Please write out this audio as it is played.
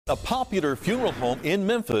A popular funeral home in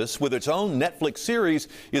Memphis with its own Netflix series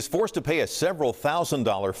is forced to pay a several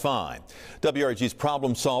 $1,000 fine. WRG's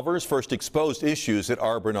problem solvers first exposed issues at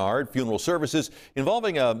R. Bernard Funeral Services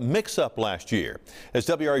involving a mix-up last year. As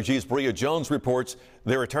WRG's Bria Jones reports,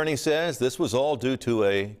 their attorney says this was all due to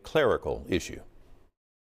a clerical issue.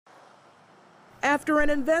 After an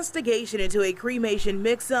investigation into a cremation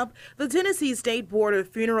mix-up, the Tennessee State Board of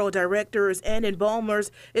Funeral Directors and Embalmers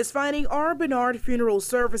is fining R. Bernard Funeral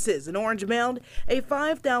Services in Orange Mound a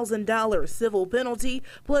 $5,000 civil penalty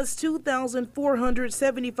plus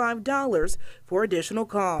 $2,475 for additional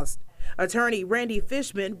cost. Attorney Randy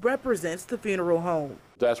Fishman represents the funeral home.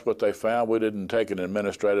 That's what they found. We didn't take an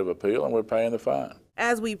administrative appeal, and we're paying the fine.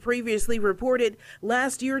 As we previously reported,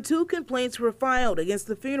 last year 2 complaints were filed against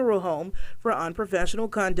the funeral home for unprofessional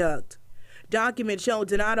conduct. Documents show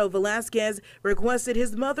Donato Velasquez requested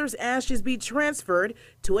his mother's ashes be transferred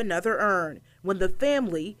to another urn when the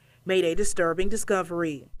family made a disturbing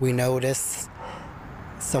discovery. We noticed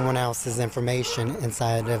someone else's information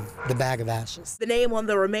inside of the bag of ashes. The name on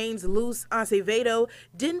the remains, Luz Acevedo,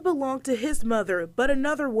 didn't belong to his mother, but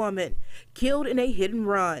another woman killed in a hit and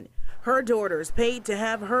run. Her daughters paid to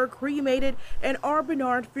have her cremated at R.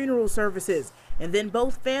 Bernard Funeral Services, and then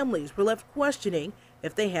both families were left questioning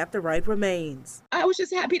if they had the right remains. I was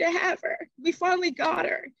just happy to have her. We finally got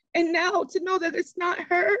her. And now to know that it's not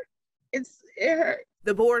her, it hurt.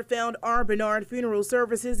 The board found R. Bernard Funeral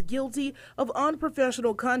Services guilty of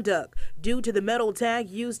unprofessional conduct due to the metal tag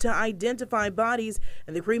used to identify bodies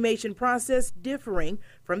and the cremation process differing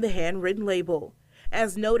from the handwritten label.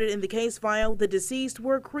 As noted in the case file, the deceased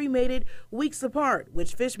were cremated weeks apart,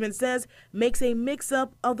 which Fishman says makes a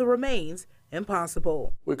mix-up of the remains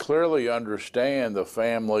impossible. We clearly understand the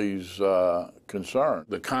family's concern.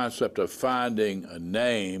 The concept of finding a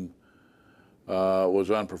name was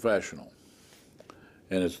unprofessional.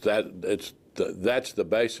 And that's the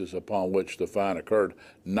basis upon which the fine occurred,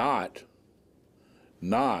 not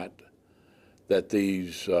that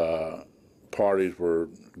these parties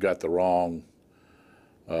got the wrong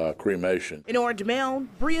cremation. In Orange Mound,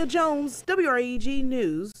 Bria Jones, WREG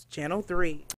News, Channel 3.